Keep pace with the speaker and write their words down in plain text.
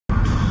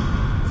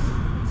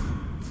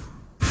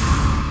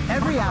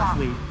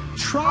athlete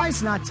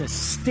tries not to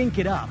stink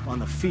it up on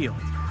the field,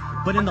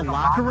 but in the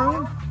locker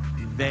room,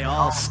 they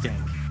all stink.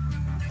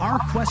 Our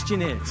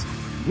question is,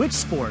 which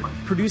sport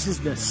produces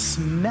the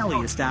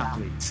smelliest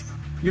athletes?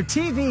 Your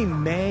TV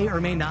may or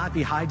may not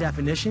be high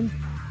definition.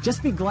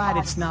 Just be glad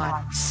it's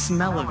not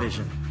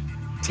smell-o-vision.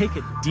 Take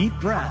a deep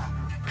breath,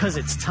 because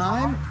it's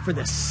time for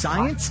the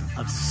science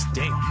of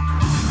stink.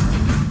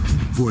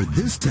 For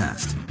this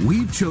test,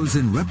 we've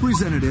chosen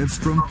representatives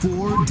from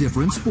 4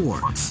 different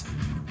sports.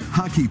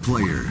 Hockey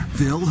player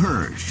Phil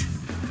Hirsch,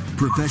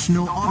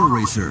 professional auto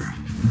racer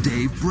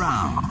Dave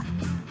Brown,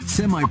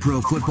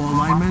 semi-pro football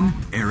lineman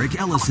Eric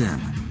Ellison,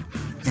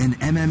 and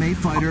MMA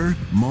fighter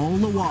Mo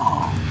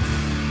Lawal.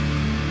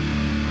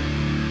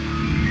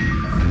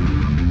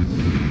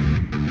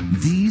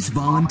 These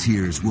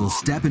volunteers will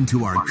step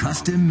into our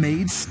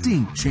custom-made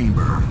stink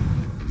chamber,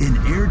 an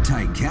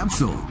airtight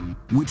capsule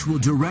which will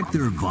direct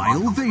their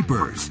vile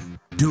vapors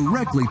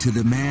directly to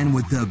the man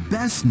with the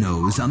best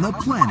nose on the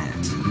planet.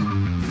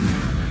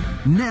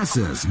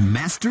 NASA's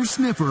master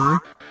sniffer,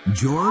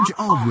 George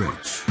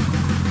Aldrich.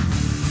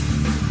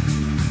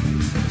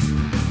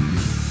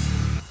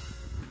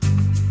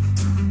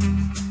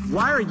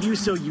 Why are you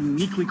so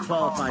uniquely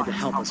qualified to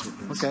help us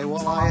with this? Okay,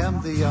 well, I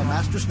am the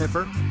master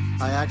sniffer.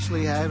 I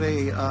actually have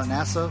a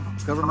NASA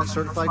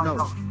government-certified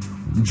nose.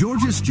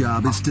 George's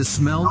job is to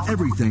smell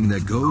everything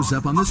that goes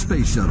up on the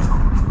space shuttle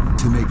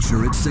to make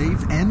sure it's safe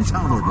and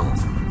tolerable.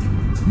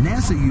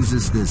 NASA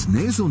uses this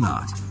nasal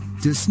knot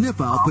to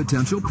sniff out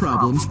potential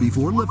problems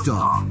before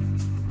liftoff,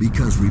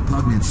 because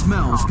repugnant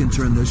smells can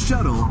turn the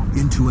shuttle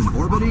into an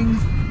orbiting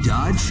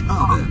Dutch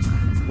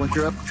oven. Once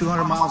you're up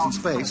 200 miles in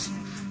space,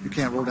 you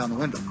can't roll down the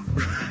window.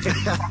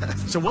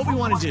 So what we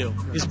want to do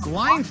is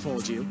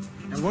blindfold you,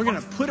 and we're going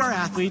to put our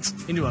athletes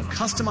into a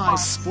customized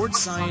sports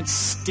science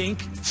stink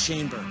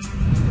chamber.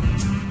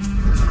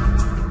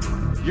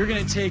 You're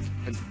going to take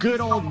a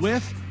good old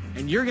whiff,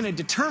 and you're going to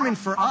determine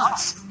for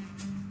us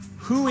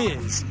who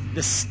is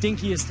the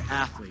stinkiest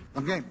athlete.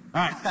 Okay.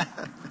 All right.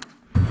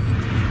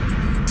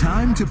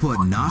 Time to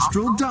put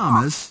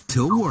Nostradamus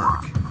to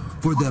work.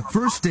 For the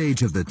first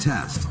stage of the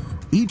test,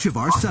 each of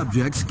our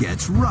subjects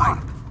gets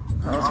ripe.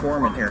 Oh, it's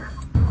warm in here.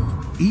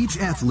 Each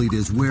athlete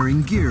is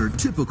wearing gear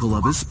typical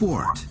of his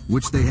sport,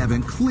 which they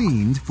haven't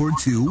cleaned for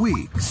 2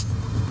 weeks.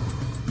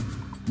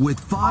 With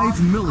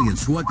 5 million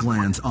sweat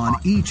glands on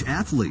each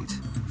athlete,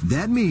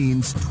 that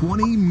means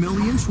 20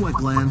 million sweat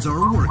glands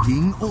are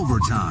working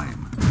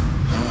overtime.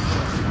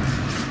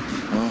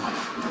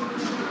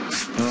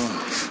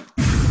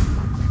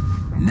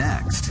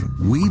 Next,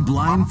 we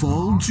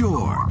blindfold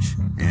George,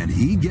 and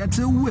he gets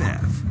a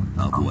whiff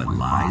of what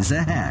lies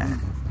ahead.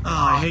 Oh,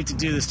 I hate to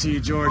do this to you,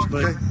 George,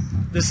 but Okay.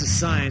 this is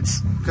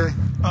science. Okay.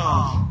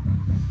 Oh.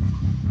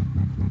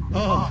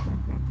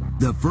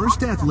 The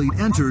first athlete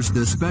enters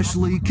the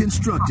specially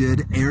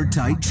constructed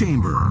airtight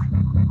chamber.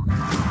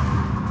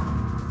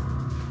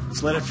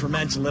 Let's let it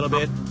ferment a little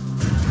bit.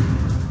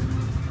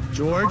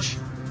 George,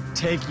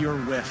 take your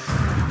whiff.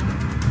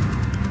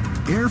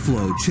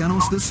 Airflow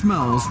channels the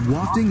smells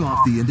wafting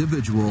off the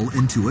individual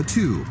into a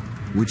tube,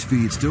 which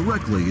feeds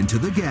directly into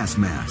the gas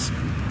mask.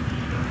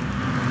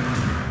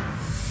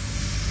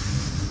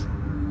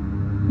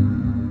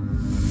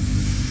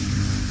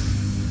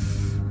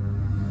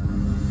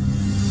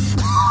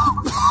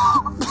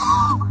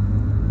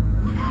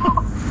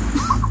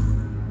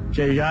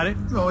 Okay, you got it?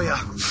 Oh, yeah.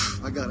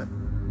 I got it.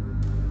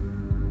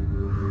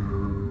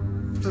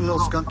 It's a little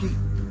skunky.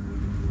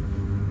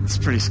 It's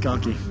pretty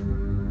skunky.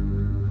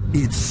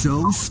 It's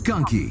so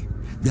skunky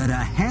that a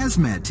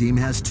hazmat team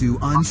has to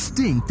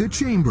unstink the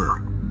chamber.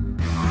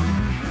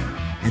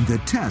 And the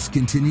test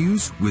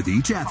continues with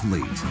each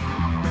athlete.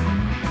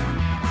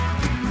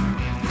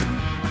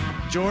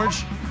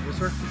 George, Yes,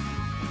 sir.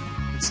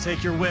 let's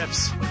take your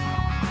whiffs.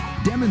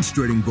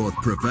 Demonstrating both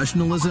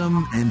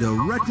professionalism and a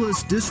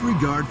reckless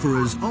disregard for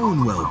his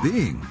own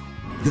well-being,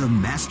 the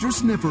master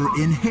sniffer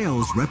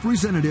inhales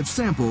representative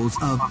samples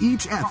of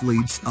each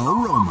athlete's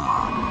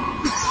aroma.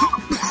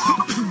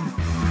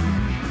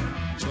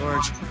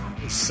 George,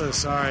 I'm so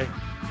sorry.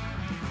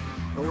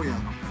 Oh, yeah.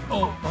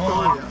 Oh,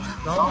 Oh, yeah.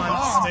 Come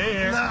on, stay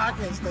here. No, I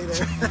can't stay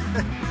there.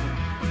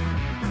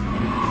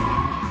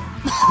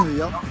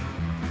 Yep.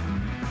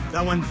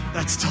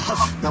 That's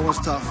tough. That was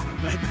tough.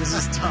 This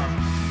is tough.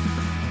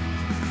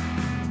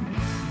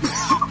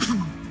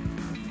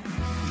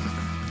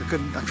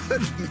 I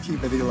couldn't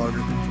keep it any longer.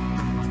 You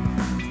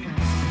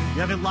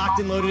have it locked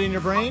and loaded in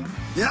your brain?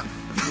 Yep.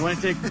 You want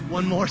to take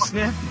one more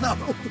sniff? No.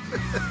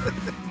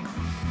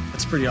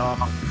 That's pretty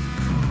awful.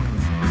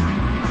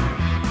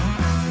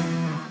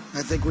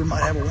 I think we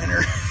might have a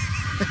winner.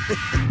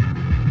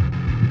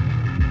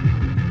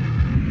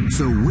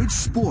 So which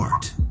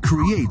sport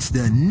creates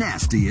the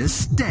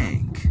nastiest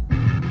stank?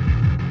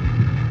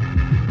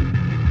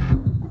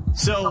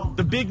 So,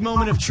 the big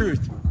moment of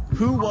truth.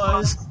 Who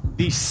was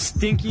the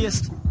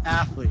stinkiest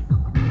athlete?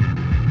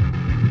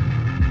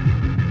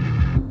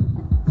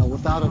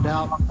 Without a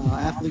doubt,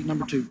 athlete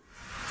number 2.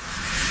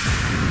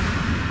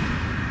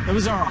 It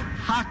was our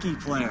hockey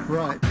player.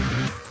 Right.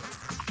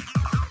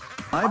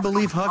 I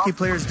believe hockey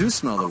players do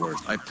smell the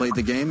worst. I played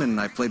the game, and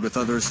I played with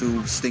others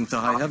who stink to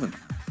high heaven.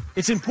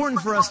 It's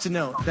important for us to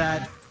note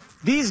that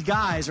these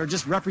guys are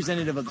just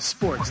representative of the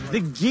sports.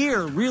 The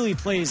gear really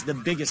plays the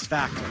biggest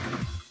factor.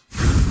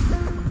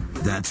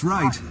 That's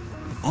right.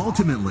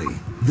 Ultimately,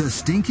 the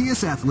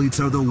stinkiest athletes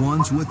are the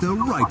ones with the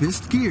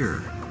ripest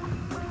gear.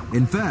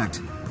 In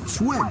fact,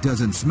 sweat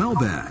doesn't smell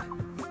bad.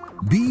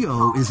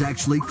 BO is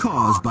actually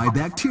caused by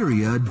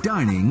bacteria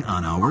dining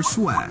on our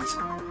sweat.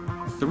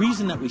 The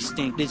reason that we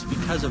stink is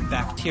because of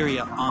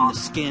bacteria on the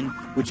skin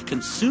which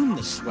consume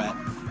the sweat,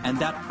 and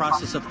that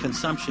process of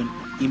consumption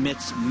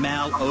emits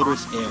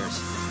malodorous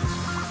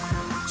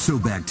airs. So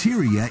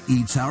bacteria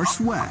eats our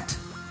sweat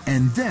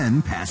and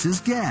then passes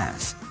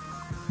gas.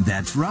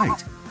 That's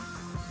right.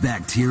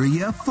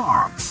 Bacteria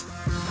farts.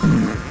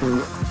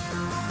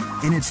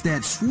 And it's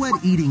that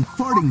sweat-eating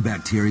farting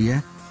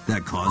bacteria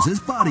that causes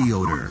body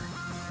odor.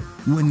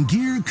 When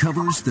gear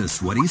covers the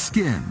sweaty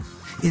skin,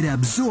 it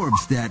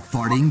absorbs that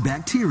farting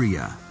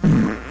bacteria.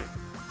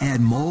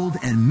 Add mold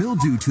and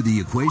mildew to the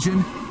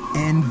equation,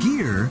 and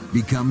gear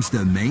becomes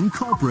the main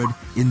culprit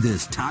in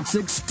this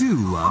toxic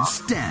stew of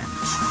stench.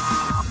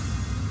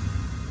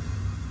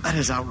 That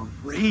is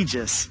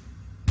outrageous.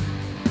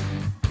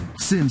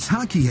 Since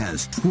hockey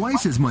has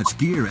twice as much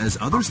gear as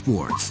other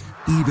sports,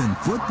 even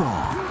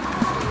football,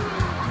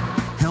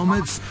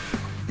 helmets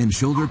and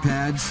shoulder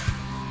pads,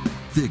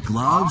 thick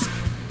gloves,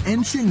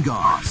 and shin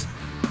guards.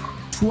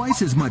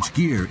 Twice as much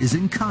gear is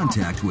in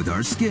contact with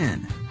our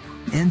skin,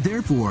 and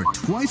therefore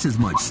twice as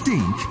much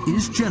stink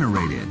is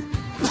generated.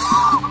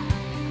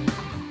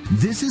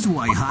 This is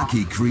why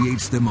hockey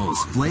creates the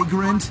most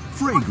flagrant,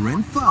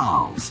 fragrant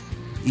fouls.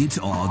 It's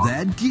all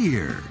that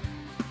gear.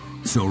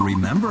 So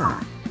remember,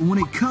 when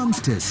it comes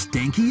to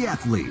stanky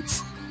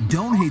athletes,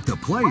 don't hate the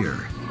player,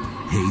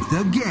 hate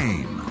the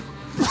game.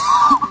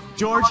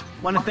 George,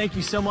 want to thank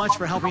you so much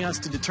for helping us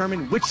to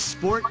determine which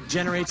sport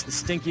generates the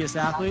stinkiest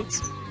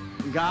athletes.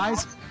 And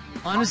guys,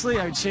 honestly,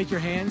 I would shake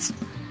your hands,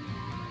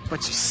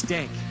 but you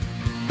stink.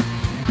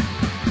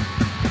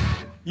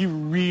 You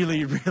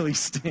really, really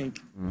stink.